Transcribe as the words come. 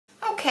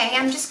Okay,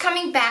 I'm just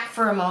coming back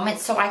for a moment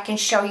so I can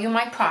show you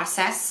my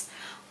process.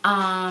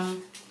 I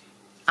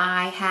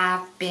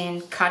have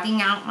been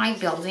cutting out my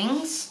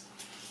buildings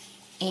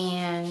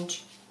and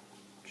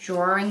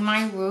drawing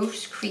my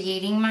roofs,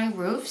 creating my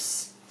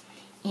roofs.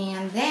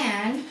 And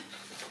then,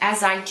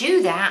 as I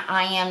do that,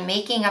 I am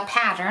making a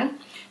pattern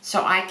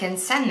so I can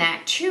send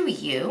that to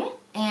you.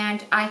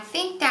 And I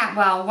think that,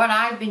 well, what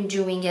I've been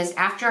doing is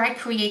after I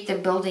create the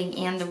building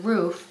and the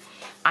roof,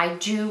 I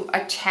do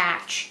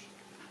attach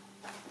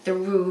the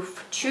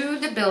roof to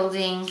the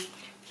building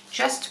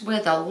just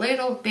with a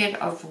little bit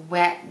of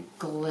wet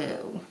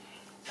glue,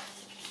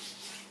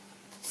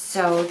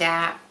 so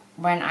that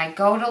when I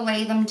go to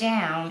lay them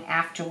down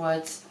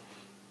afterwards,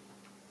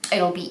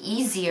 it'll be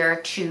easier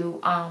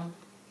to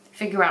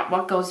figure out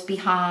what goes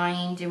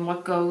behind and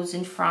what goes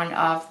in front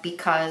of,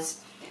 because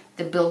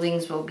the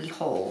buildings will be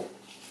whole.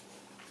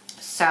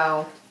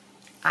 So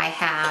I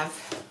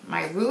have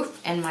my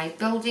roof and my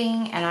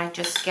building, and I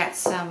just get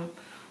some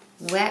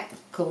wet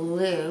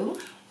glue,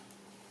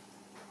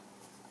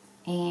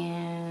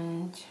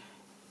 and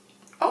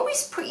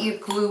always put your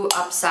glue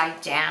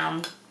upside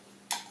down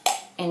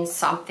in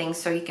something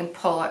so you can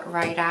pull it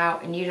right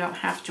out, and you don't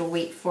have to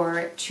wait for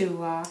it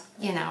to,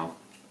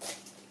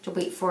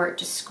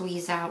 to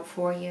squeeze out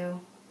for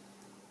you.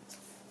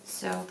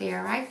 So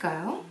there I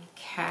go.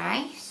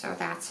 Okay, so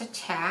that's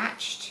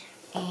attached,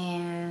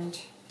 and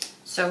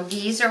so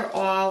these are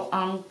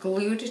all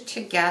glued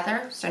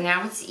together. So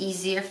now it's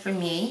easier for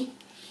me.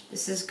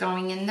 This is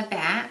going in the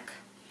back,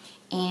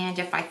 and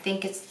if I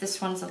think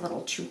this one's a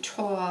little too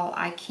tall,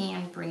 I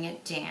can bring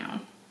it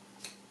down.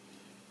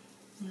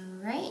 All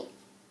right.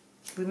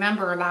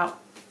 Remember about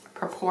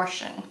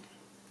proportion.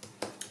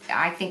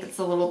 I think it's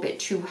a little bit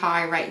too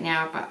high right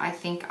now, but I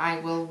think I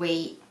will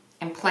wait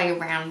and play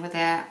around with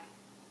it.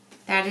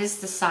 That is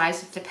the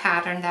size of the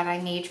pattern that I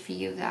made for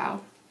you, though.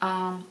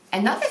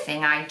 Another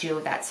thing I do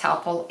that's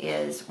helpful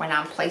is when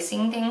I'm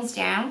placing things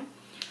down,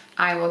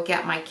 I will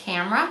get my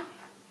camera,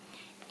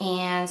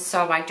 and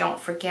so I don't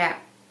forget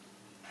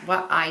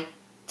what I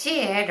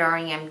did or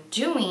I am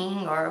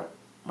doing, or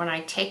when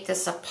I take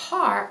this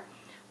apart,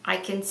 I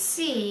can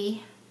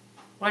see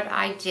what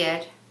I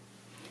did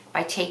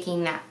by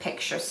taking that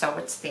picture, so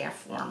it's there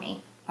for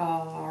me.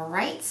 All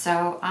right,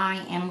 so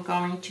I am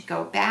going to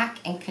go back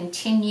and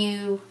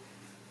continue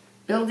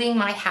building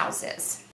my houses.